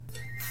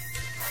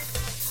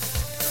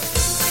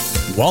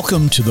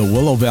Welcome to the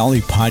Willow Valley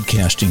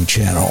podcasting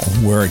channel,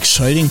 where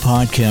exciting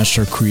podcasts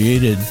are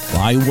created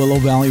by Willow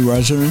Valley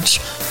residents,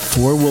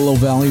 for Willow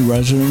Valley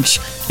residents,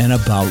 and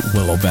about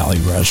Willow Valley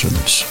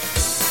residents.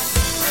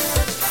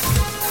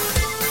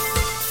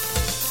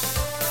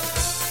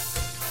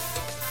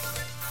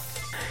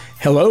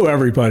 Hello,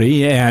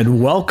 everybody,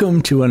 and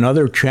welcome to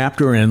another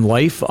chapter in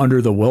Life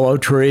Under the Willow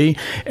Tree.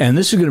 And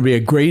this is going to be a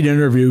great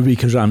interview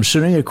because I'm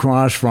sitting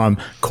across from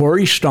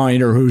Cori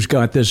Steiner, who's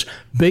got this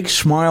big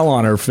smile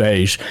on her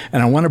face,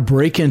 and I want to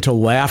break into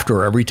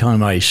laughter every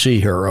time I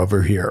see her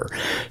over here.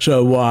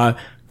 So,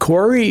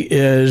 Cori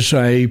is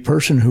a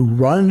person who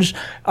runs,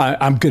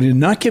 I'm going to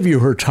not give you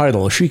her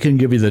title. She can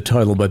give you the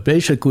title, but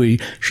basically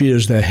she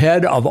is the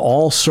head of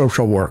all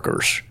social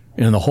workers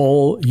in the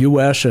whole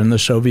U.S. and the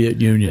Soviet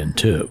Union,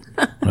 too.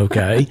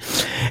 Okay?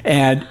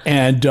 and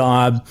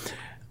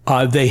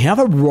they have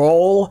a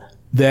role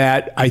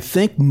that I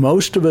think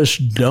most of us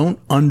don't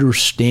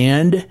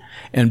understand,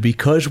 and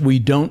because we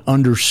don't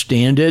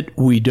understand it,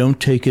 we don't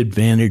take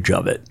advantage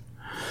of it.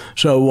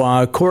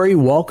 So, Cori,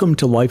 welcome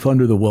to Life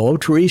Under the Willow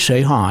Tree.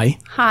 Say hi.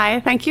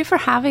 Hi. Thank you for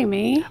having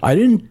me. I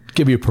didn't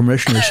give you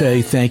permission to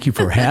say thank you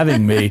for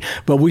having me,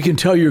 but we can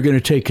tell you're going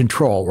to take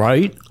control,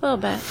 right? A little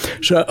bit.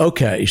 So,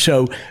 okay.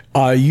 So,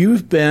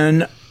 you've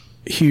been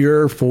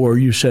here for,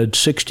 you said,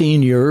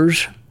 16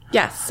 years?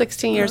 Yes,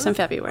 16 years in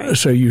February.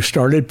 So you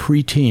started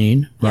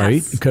preteen, right?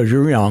 Yes. Because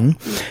you're young.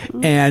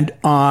 Mm-hmm.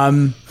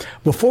 And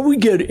before we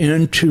get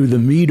into the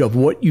meat of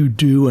what you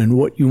do and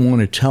what you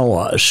want to tell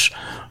us,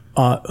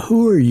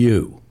 who are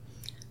you?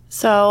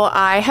 So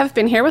I have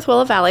been here with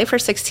Willow Valley for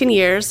 16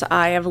 years.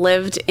 I have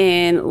lived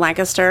in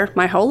Lancaster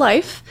my whole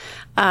life.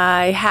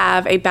 I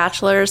have a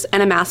bachelor's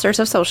and a master's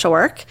of social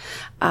work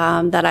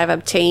that I've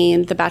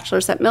obtained, the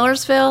bachelor's at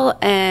Millersville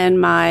and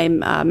my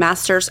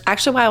master's,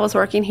 actually while I was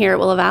working here at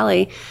Willow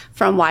Valley,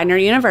 from Widener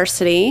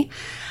University.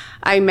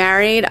 I'm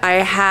married. I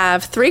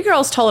have 3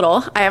 girls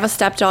total. I have a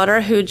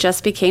stepdaughter who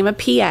just became a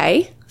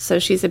PA. So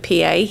she's a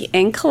PA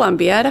in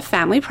Columbia at a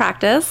family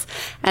practice.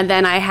 And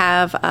then I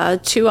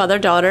have 2 other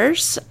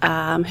daughters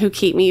who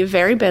keep me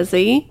very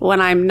busy. When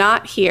I'm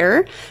not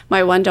here,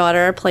 my one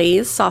daughter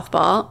plays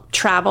softball,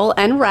 travel,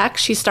 and rec.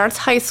 She starts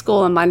high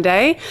school on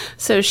Monday,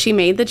 so she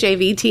made the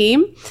JV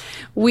team.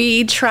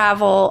 We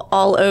travel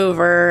all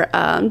over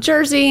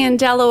Jersey and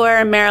Delaware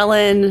and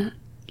Maryland,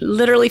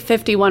 literally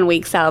 51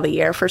 weeks out of the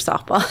year for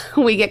softball.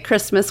 We get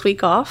Christmas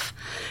week off.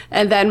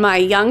 And then my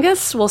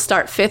youngest will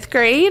start 5th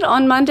grade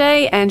on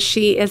Monday, and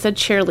she is a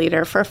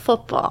cheerleader for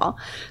football.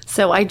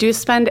 So I do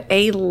spend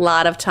a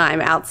lot of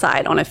time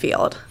outside on a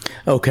field.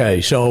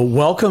 Okay, so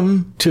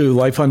welcome to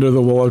Life Under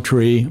the Willow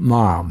Tree,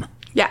 Mom.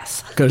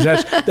 Yes. Because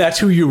that's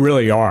who you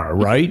really are,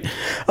 right?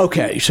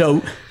 Okay,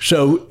 so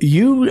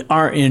you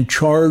are in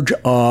charge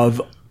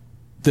of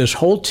this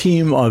whole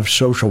team of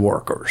social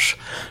workers.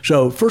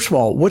 So first of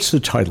all, what's the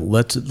title?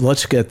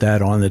 Let's get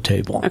that on the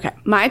table. Okay.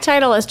 My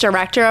title is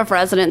Director of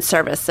Resident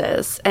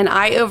Services, and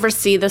I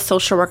oversee the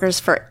social workers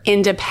for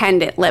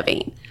independent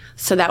living.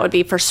 So that would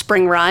be for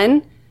Spring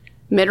Run,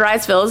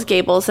 Mid-Rise Villas,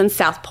 Gables, and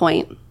South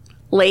Point,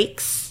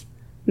 Lakes,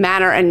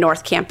 Manor and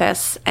North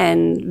Campus,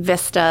 and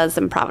Vistas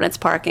and Providence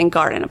Park and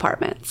Garden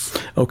Apartments.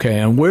 Okay,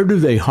 and where do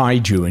they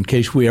hide you in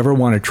case we ever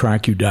want to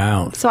track you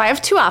down? So I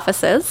have 2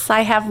 offices.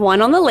 I have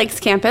one on the Lakes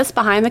campus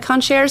behind the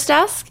concierge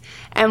desk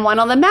and one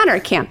on the Manor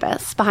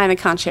campus behind the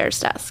concierge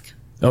desk.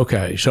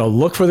 Okay, so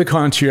look for the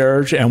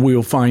concierge and we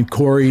will find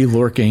Cori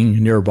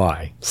lurking nearby.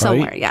 Right?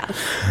 Somewhere, yes.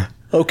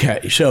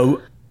 Okay,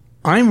 so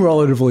I'm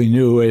relatively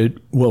new at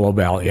Willow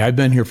Valley. I've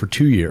been here for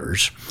 2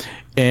 years.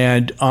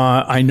 And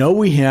I know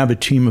we have a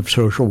team of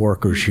social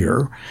workers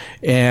here,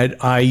 and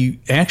I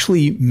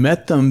actually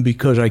met them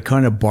because I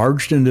kind of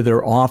barged into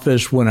their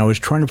office when I was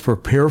trying to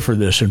prepare for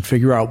this and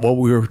figure out what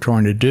we were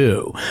trying to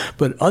do.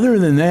 But other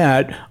than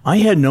that, I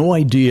had no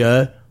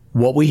idea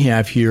what we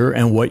have here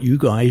and what you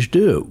guys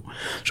do.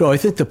 So I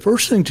think the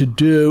first thing to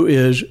do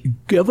is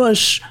give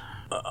us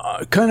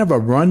kind of a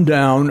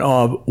rundown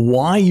of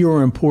why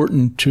you're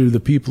important to the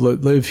people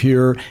that live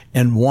here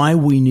and why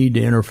we need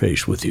to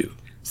interface with you.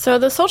 So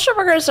the social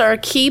workers are a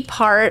key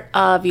part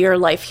of your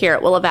life here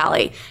at Willow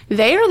Valley.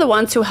 They are the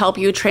ones who help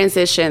you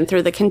transition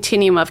through the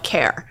continuum of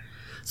care.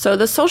 So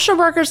the social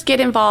workers get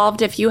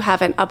involved if you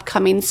have an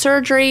upcoming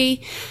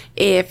surgery,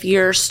 if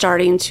you're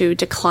starting to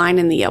decline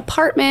in the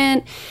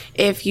apartment,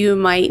 if you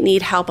might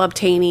need help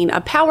obtaining a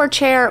power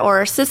chair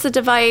or assistive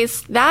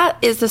device. That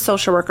is the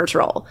social worker's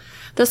role.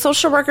 The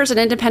social workers in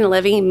independent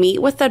living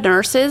meet with the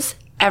nurses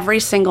every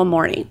single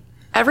morning.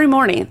 Every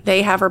morning,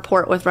 they have a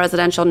report with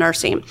residential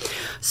nursing.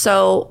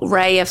 So,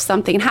 Ray, if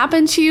something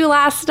happened to you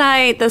last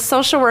night, the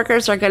social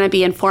workers are going to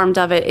be informed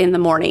of it in the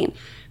morning,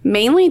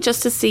 mainly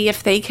just to see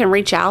if they can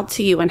reach out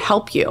to you and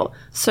help you.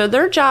 So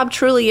their job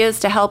truly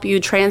is to help you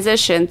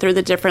transition through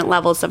the different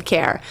levels of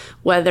care,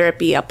 whether it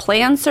be a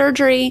planned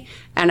surgery,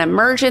 an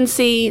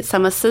emergency,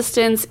 some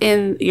assistance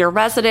in your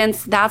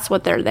residence. That's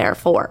what they're there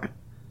for.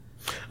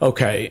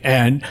 Okay.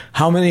 And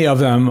how many of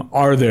them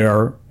are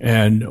there?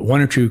 And why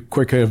don't you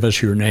quickly give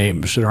us your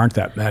names? There aren't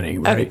that many,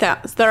 right? Okay,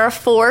 there are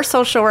 4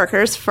 social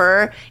workers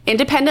for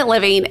independent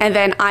living, and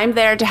then I'm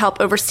there to help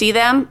oversee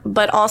them,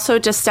 but also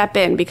to step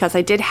in because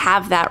I did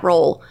have that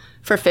role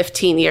for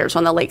 15 years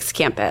on the Lakes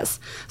campus.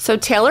 So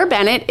Taylor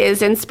Bennett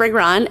is in Spring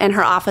Run, and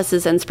her office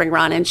is in Spring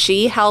Run, and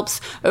she helps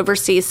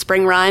oversee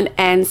Spring Run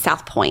and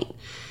South Point.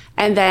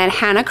 And then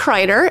Hannah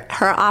Kreider,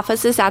 her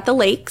office is at the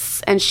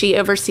Lakes, and she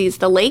oversees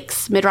the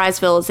Lakes, Mid-Rise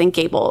Villas, and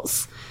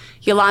Gables.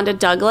 Yolanda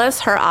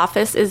Douglas, her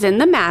office is in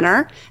the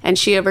Manor, and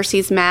she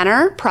oversees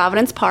Manor,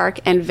 Providence Park,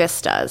 and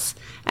Vistas.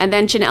 And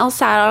then Janelle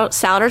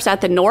Souders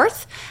at the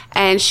North,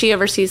 and she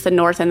oversees the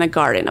North and the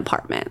Garden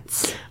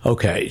apartments.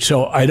 Okay,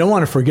 so I don't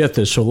want to forget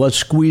this, so let's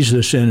squeeze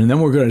this in, and then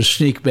we're going to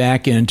sneak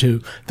back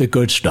into the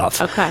good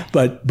stuff. Okay.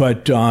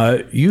 But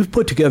you've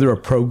put together a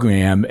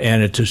program,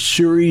 and it's a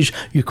series,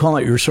 you call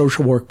it your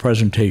social work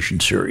presentation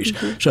series.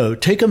 Mm-hmm. So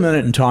take a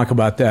minute and talk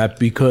about that,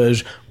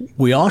 because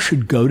we all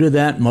should go to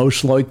that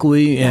most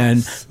likely,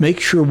 and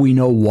make sure we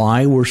know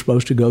why we're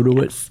supposed to go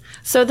to it.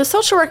 So the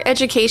social work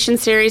education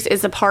series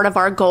is a part of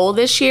our goal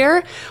this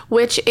year,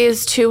 which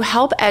is to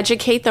help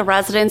educate the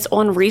residents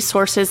on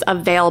resources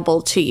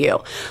available to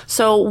you.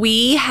 So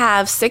we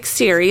have 6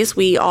 series.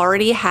 We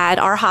already had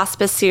our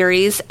hospice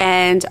series,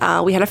 and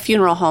we had a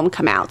funeral home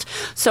come out.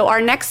 So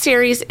our next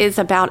series is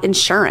about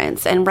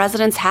insurance, and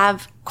residents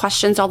have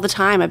questions all the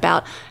time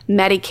about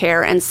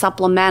Medicare and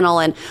supplemental,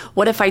 and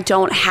what if I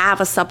don't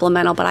have a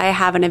supplemental but I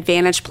have an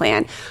Advantage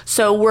plan.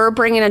 So we're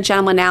bringing a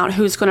gentleman out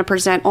who's going to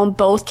present on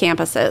both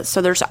campuses.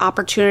 So there's an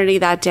opportunity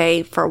that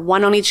day for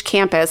one on each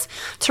campus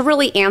to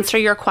really answer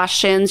your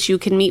questions. You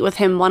can meet with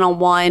him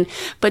one-on-one,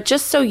 but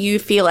just so you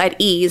feel at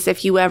ease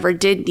if you ever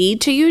did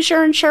need to use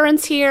your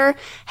insurance here,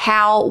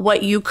 how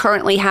what you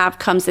currently have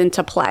comes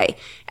into play.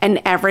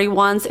 And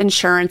everyone's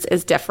insurance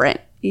is different.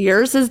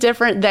 Yours is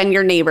different than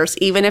your neighbor's,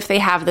 even if they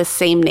have the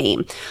same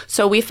name.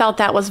 So we felt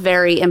that was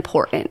very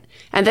important.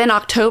 And then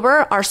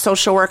October, our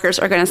social workers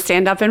are going to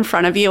stand up in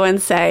front of you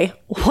and say,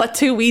 what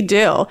do we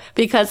do?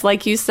 Because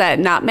like you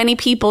said, not many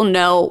people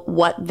know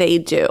what they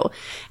do.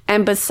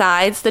 And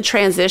besides the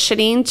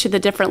transitioning to the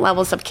different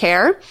levels of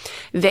care,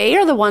 they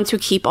are the ones who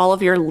keep all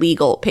of your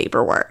legal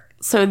paperwork.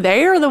 So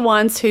they are the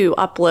ones who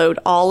upload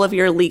all of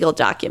your legal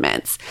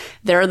documents.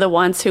 They're the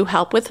ones who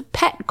help with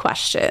pet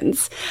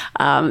questions.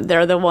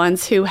 They're the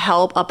ones who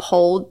help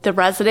uphold the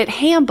resident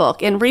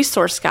handbook and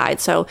resource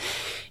guide. So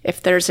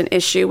if there's an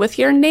issue with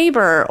your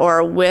neighbor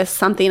or with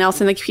something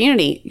else in the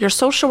community, your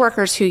social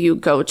workers who you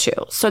go to.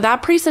 So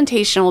that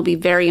presentation will be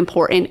very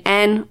important,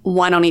 and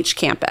one on each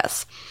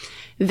campus.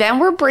 Then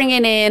we're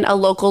bringing in a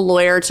local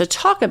lawyer to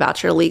talk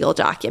about your legal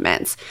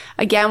documents.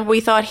 Again,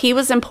 we thought he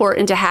was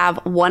important to have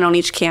one on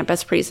each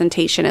campus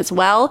presentation as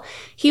well.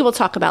 He will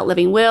talk about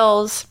living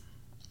wills,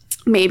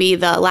 maybe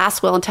the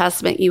last will and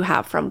testament you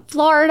have from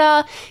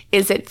Florida.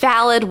 Is it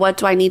valid? What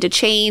do I need to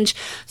change?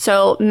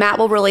 So Matt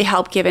will really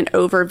help give an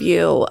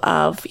overview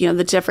of,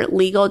 the different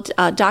legal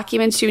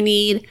documents you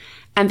need.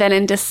 And then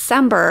in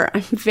December,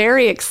 I'm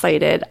very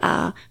excited.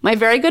 My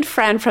very good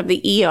friend from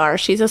the ER,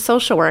 she's a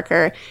social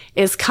worker,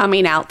 is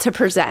coming out to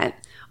present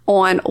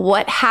on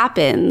what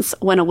happens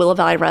when a Willow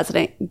Valley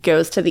resident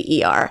goes to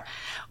the ER.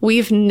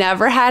 We've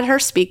never had her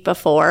speak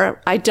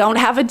before. I don't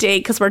have a date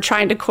because we're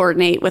trying to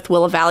coordinate with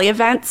Willow Valley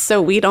events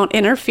so we don't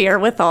interfere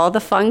with all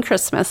the fun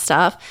Christmas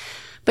stuff.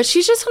 But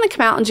she's just going to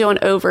come out and do an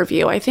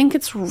overview. I think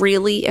it's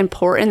really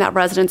important that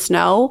residents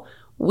know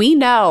we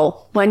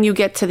know when you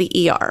get to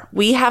the ER.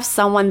 We have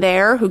someone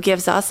there who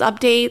gives us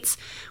updates.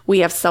 We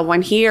have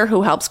someone here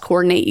who helps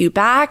coordinate you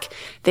back.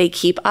 They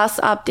keep us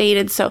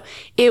updated. So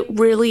it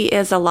really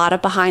is a lot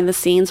of behind the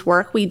scenes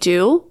work we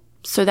do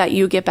so that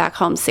you get back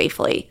home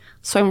safely.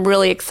 So I'm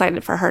really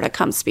excited for her to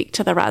come speak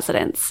to the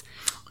residents.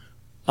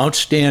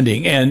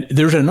 Outstanding. And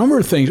there's a number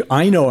of things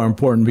I know are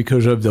important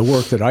because of the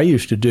work that I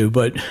used to do.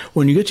 But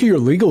when you get to your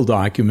legal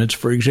documents,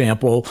 for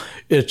example,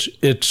 it's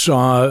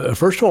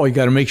first of all, you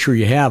got to make sure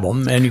you have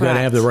them, and you got to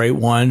have the right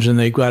ones, and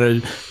they've got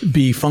to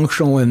be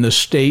functional in the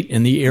state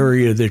and the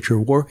area that you're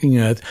working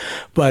with.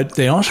 But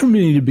they also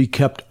need to be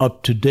kept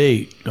up to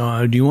date.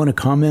 Do you want to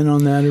comment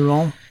on that at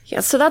all?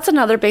 Yeah, so that's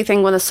another big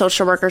thing when the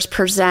social workers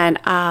present.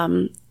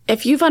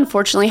 If you've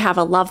unfortunately have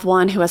a loved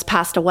one who has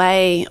passed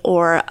away,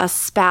 or a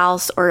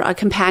spouse or a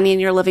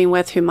companion you're living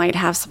with who might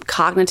have some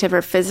cognitive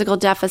or physical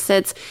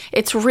deficits,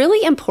 it's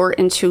really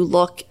important to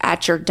look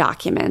at your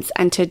documents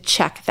and to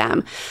check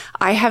them.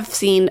 I have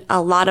seen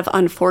a lot of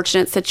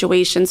unfortunate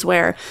situations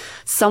where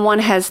someone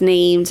has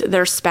named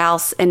their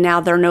spouse and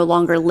now they're no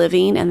longer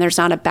living and there's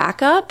not a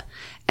backup.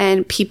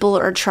 And people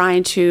are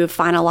trying to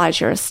finalize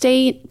your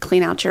estate,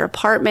 clean out your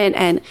apartment,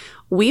 and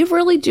we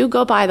really do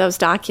go by those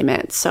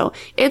documents. So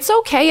it's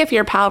okay if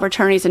your power of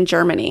attorney is in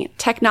Germany.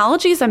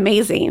 Technology is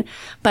amazing,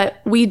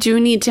 but we do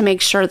need to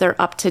make sure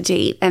they're up to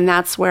date. And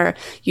that's where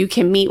you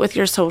can meet with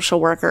your social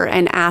worker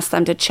and ask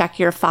them to check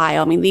your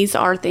file. I mean, these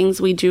are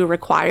things we do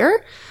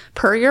require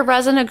per your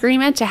resident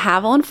agreement to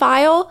have on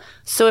file.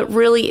 So it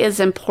really is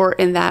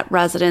important that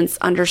residents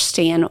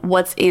understand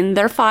what's in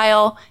their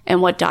file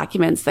and what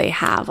documents they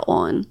have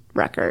on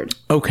record.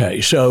 Okay.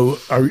 So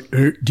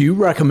do you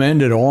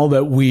recommend at all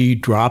that we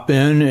drop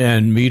in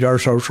and meet our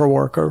social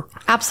worker?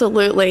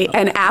 Absolutely.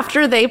 And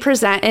after they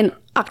present in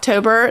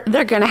October,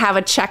 they're going to have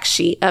a check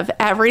sheet of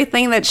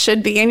everything that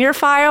should be in your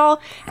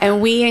file.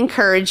 And we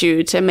encourage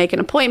you to make an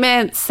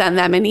appointment, send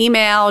them an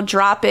email,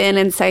 drop in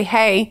and say,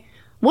 hey,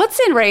 what's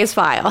in Ray's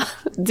file?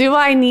 Do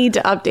I need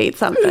to update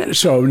something?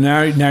 So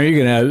now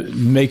you're going to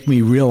make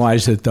me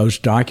realize that those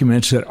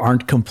documents that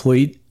aren't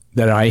complete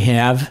that I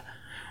have,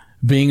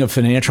 being a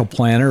financial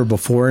planner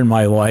before in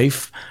my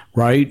life,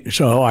 right?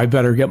 So I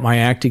better get my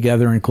act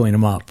together and clean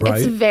them up,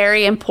 right? It's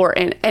very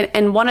important.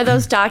 And one of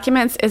those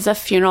documents is a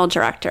funeral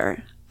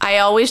director. I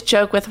always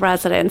joke with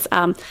residents,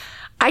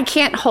 I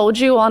can't hold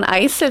you on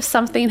ice if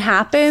something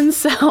happens.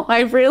 So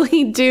I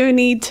really do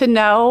need to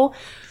know.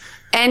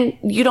 And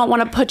you don't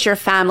want to put your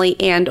family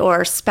and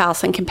or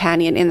spouse and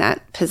companion in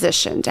that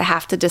position to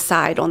have to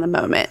decide on the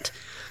moment.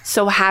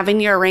 So having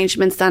your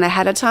arrangements done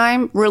ahead of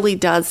time really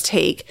does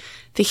take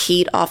the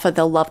heat off of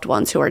the loved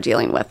ones who are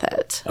dealing with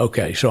it.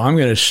 Okay, so I'm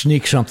going to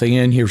sneak something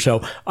in here.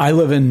 So I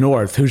live in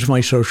North. Who's my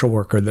social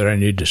worker that I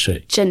need to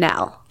see?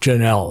 Janelle.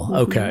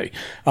 Okay.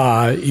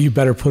 You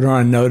better put her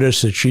on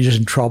notice that she's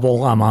in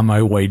trouble. I'm on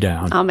my way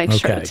down. I'll make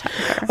sure to tell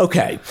her.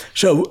 Okay,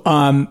 so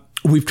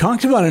we've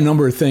talked about a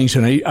number of things,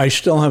 and I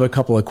still have a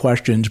couple of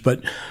questions,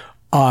 but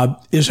are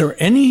there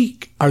any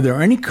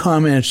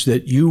comments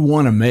that you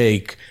want to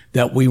make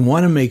that we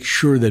want to make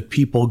sure that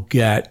people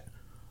get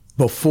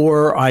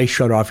before I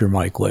shut off your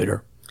mic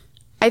later?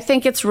 I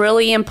think it's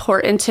really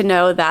important to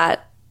know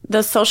that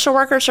the social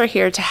workers are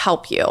here to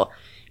help you.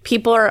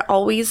 People are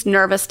always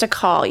nervous to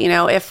call. You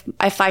know, if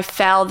I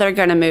fell, they're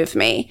going to move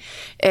me.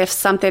 If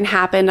something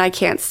happened, I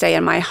can't stay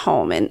in my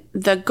home. And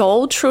the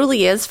goal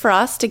truly is for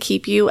us to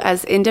keep you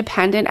as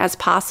independent as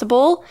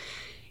possible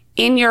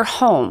in your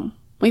home.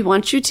 We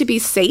want you to be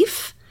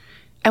safe,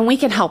 and we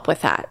can help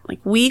with that. Like,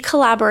 we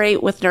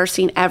collaborate with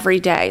nursing every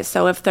day.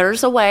 So if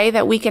there's a way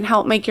that we can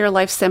help make your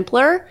life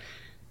simpler,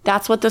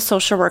 that's what the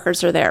social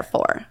workers are there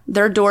for.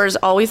 Their door is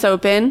always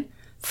open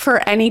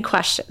for any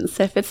questions.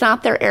 If it's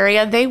not their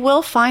area, they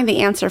will find the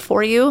answer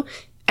for you.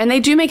 And they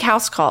do make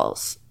house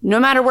calls, no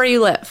matter where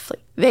you live.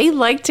 They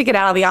like to get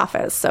out of the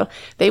office. So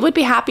they would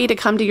be happy to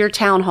come to your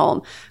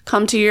townhome,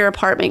 come to your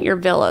apartment, your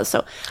villa.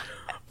 So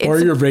or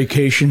your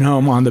vacation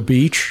home on the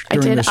beach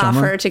during the summer? I did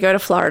offer to go to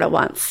Florida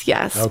once,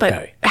 yes.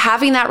 Okay. But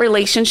having that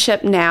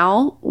relationship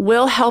now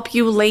will help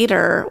you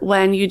later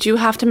when you do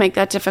have to make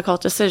that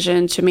difficult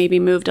decision to maybe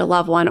move a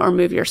loved one or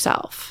move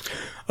yourself.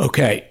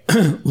 Okay,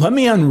 let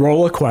me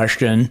unroll a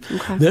question.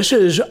 Okay. This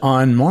is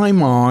on my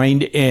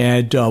mind,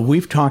 and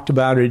we've talked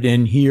about it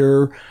in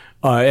here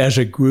as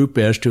a group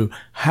as to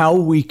how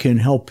we can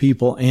help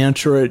people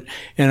answer it.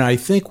 And I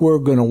think we're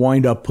going to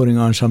wind up putting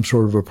on some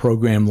sort of a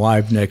program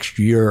live next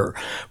year.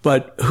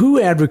 But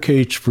who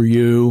advocates for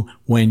you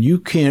when you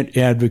can't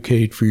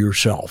advocate for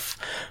yourself?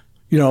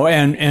 You know,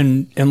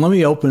 and let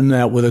me open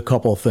that with a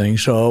couple of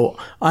things. So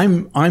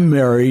I'm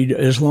married.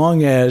 As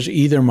long as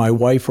either my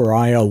wife or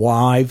I are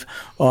alive,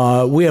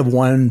 we have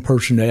one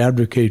person to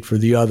advocate for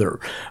the other.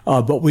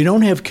 But we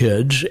don't have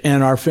kids,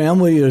 and our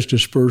family is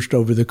dispersed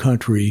over the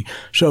country.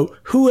 So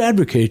who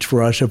advocates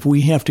for us if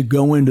we have to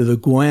go into the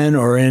Glen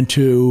or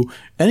into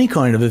any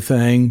kind of a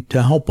thing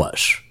to help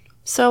us?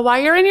 So while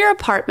you're in your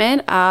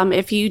apartment,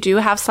 if you do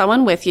have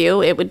someone with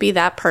you, it would be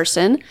that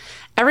person.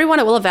 Everyone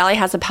at Willow Valley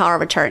has a power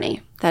of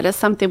attorney. That is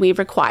something we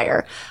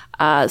require.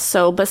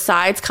 So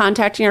besides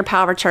contacting your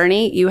power of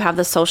attorney, you have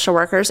the social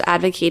workers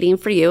advocating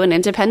for you in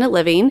independent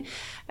living,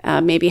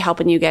 maybe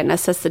helping you get an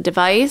assisted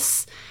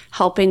device,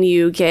 helping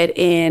you get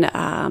in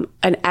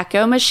an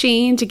echo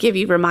machine to give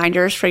you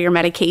reminders for your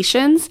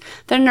medications.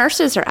 The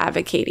nurses are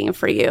advocating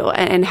for you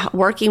and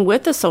working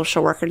with the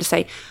social worker to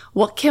say,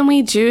 what can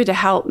we do to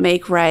help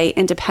make Ray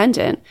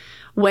independent?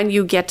 When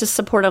you get to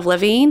supportive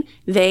living,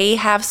 they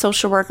have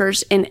social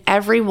workers in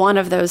every one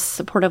of those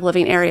supportive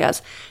living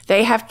areas.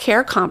 They have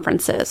care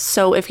conferences.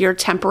 So if you're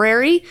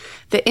temporary,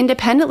 the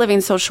independent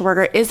living social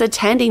worker is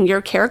attending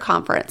your care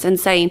conference and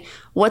saying,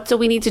 what do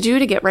we need to do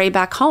to get Ray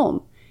back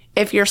home?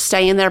 If you're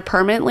staying there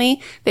permanently,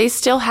 they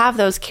still have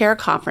those care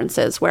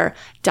conferences where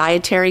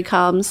dietary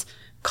comes,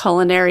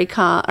 dietary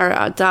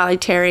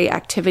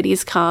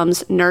activities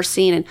comes,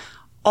 nursing, and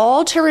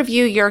all to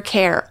review your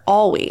care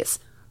always.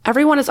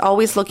 Everyone is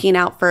always looking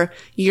out for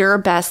your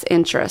best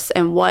interests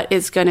and what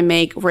is going to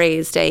make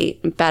Ray's day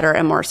better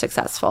and more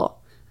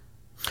successful.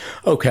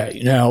 Okay.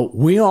 Now,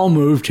 we all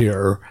moved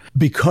here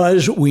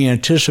because we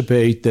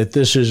anticipate that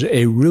this is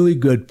a really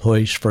good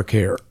place for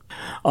care.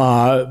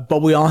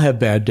 But we all have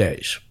bad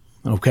days.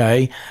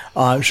 Okay.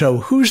 So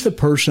who's the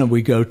person that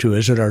we go to?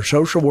 Is it our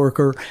social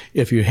worker?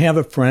 If you have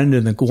a friend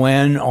in the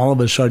Glen, all of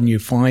a sudden you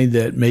find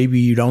that maybe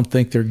you don't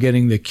think they're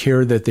getting the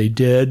care that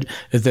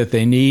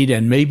they need.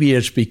 And maybe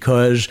it's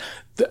because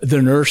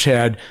the nurse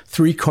had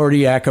 3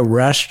 cardiac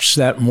arrests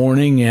that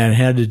morning and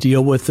had to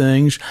deal with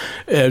things.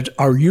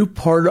 Are you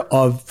part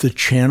of the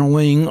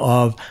channeling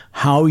of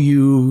how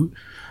you...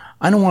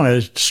 I don't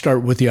want to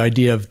start with the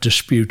idea of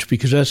disputes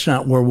because that's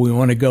not where we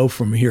want to go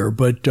from here,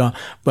 but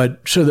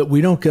so that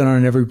we don't get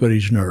on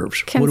everybody's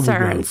nerves.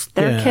 Concerns.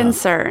 They're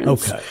concerns.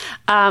 Okay.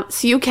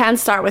 So you can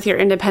start with your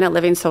independent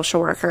living social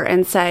worker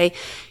and say,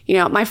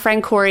 my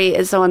friend Cori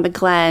is on the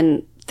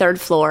Glen 3rd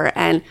floor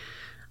and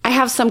I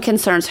have some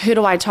concerns. Who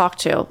do I talk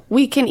to?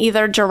 We can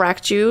either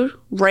direct you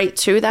right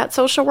to that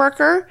social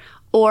worker,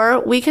 or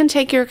we can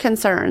take your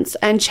concerns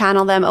and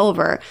channel them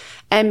over.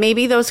 And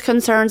maybe those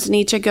concerns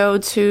need to go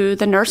to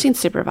the nursing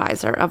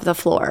supervisor of the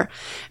floor.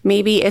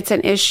 Maybe it's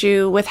an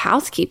issue with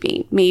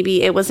housekeeping.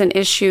 Maybe it was an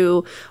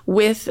issue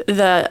with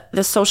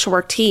the social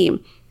work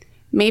team.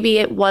 Maybe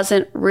it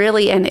wasn't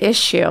really an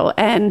issue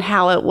and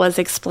how it was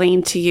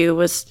explained to you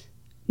was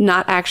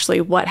not actually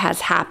what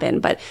has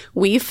happened. But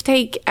we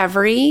take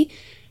every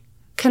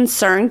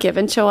concern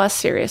given to us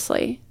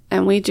seriously.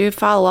 And we do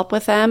follow up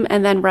with them.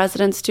 And then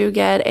residents do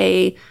get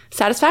a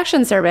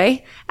satisfaction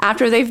survey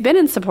after they've been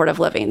in supportive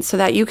living so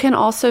that you can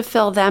also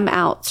fill them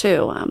out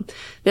too.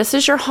 This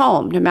is your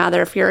home, no matter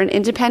if you're in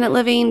independent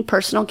living,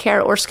 personal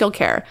care, or skilled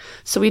care.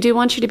 So we do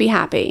want you to be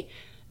happy.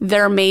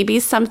 There may be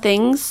some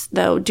things,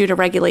 though, due to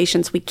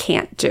regulations, we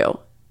can't do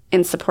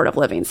in supportive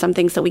living. Some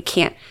things that we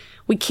can't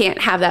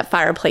have that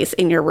fireplace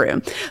in your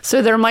room.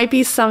 So there might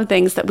be some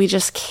things that we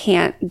just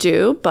can't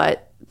do,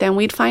 but then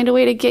we'd find a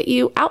way to get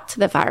you out to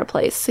the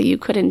fireplace so you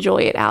could enjoy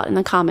it out in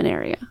the common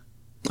area.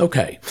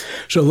 Okay.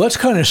 So let's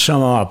kind of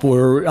sum up.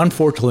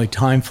 Unfortunately,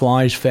 time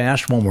flies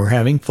fast when we're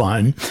having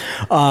fun.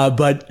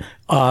 But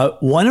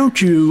why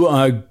don't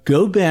you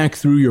go back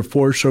through your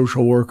 4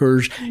 social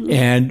workers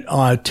and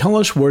tell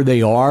us where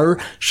they are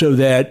so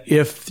that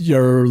if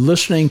you're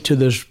listening to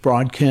this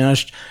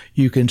broadcast,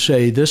 you can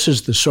say, this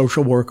is the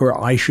social worker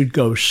I should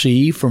go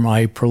see for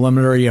my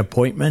preliminary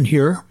appointment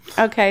here.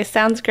 Okay,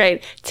 sounds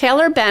great.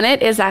 Taylor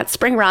Bennett is at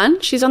Spring Run.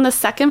 She's on the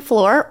 2nd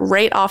floor,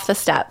 right off the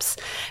steps.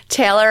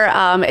 Taylor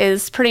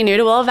is pretty new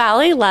to Willow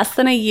Valley, less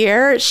than a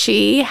year.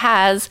 She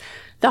has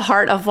the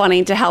heart of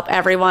wanting to help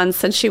everyone.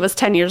 Since she was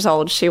 10 years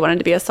old, she wanted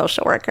to be a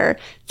social worker.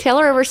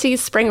 Taylor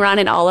oversees Spring Run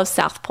in all of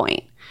South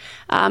Point.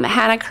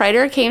 Hannah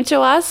Kreider came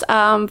to us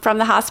from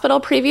the hospital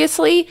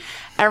previously.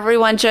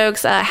 Everyone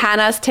jokes,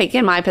 Hannah's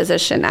taken my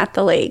position at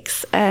the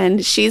Lakes,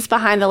 and she's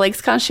behind the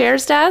Lakes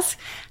Concierge desk.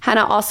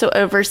 Hannah also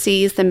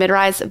oversees the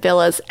mid-rise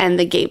villas and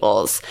the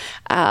gables.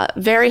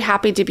 Very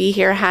happy to be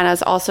here.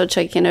 Hannah's also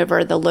taken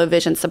over the low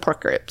vision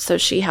support group, so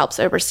she helps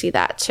oversee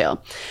that too.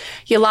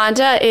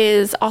 Yolanda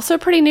is also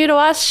pretty new to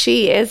us.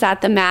 She is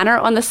at the Manor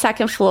on the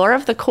 2nd floor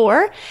of the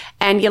core,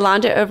 and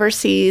Yolanda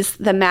oversees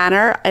the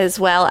Manor as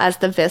well as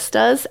the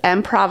Vistas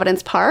and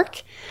Providence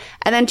Park.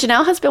 And then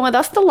Janelle has been with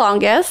us the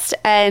longest,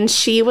 and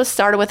she was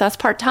started with us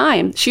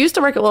part-time. She used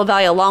to work at Willow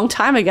Valley a long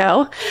time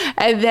ago,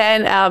 and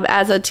then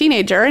as a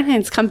teenager, and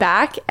has come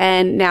back,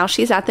 and now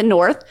she's at the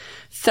North.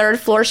 3rd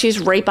floor, she's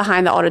right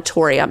behind the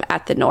auditorium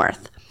at the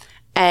North.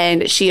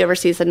 And she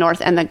oversees the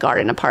North and the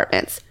Garden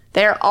apartments.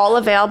 They're all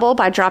available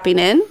by dropping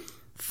in,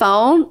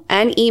 phone,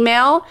 and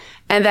email,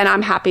 and then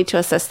I'm happy to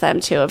assist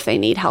them too if they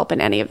need help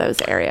in any of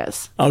those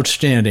areas.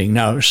 Outstanding.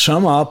 Now,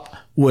 sum up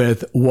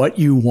with what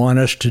you want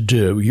us to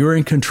do. You're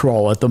in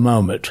control at the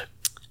moment.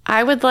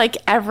 I would like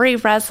every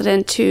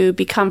resident to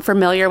become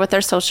familiar with their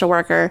social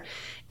worker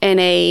in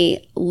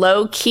a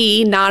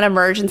low-key,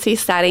 non-emergency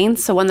setting,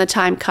 so when the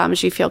time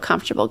comes, you feel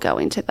comfortable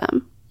going to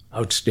them.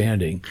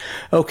 Outstanding.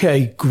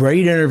 Okay,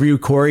 great interview,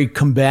 Cori.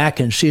 Come back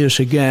and see us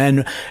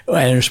again,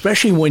 and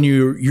especially when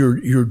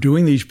you're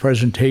doing these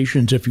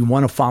presentations, if you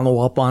want to follow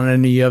up on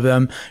any of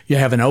them, you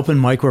have an open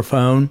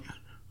microphone.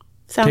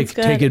 Sounds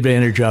good. Take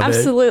advantage of it.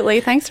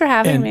 Absolutely. Thanks for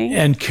having me.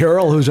 And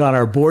Carol, who's on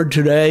our board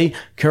today.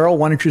 Carol,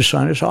 why don't you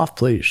sign us off,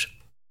 please?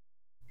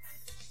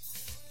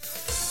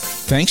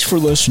 Thanks for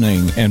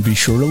listening, and be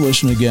sure to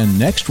listen again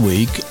next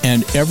week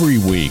and every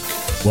week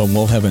when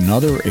we'll have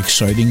another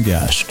exciting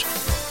guest.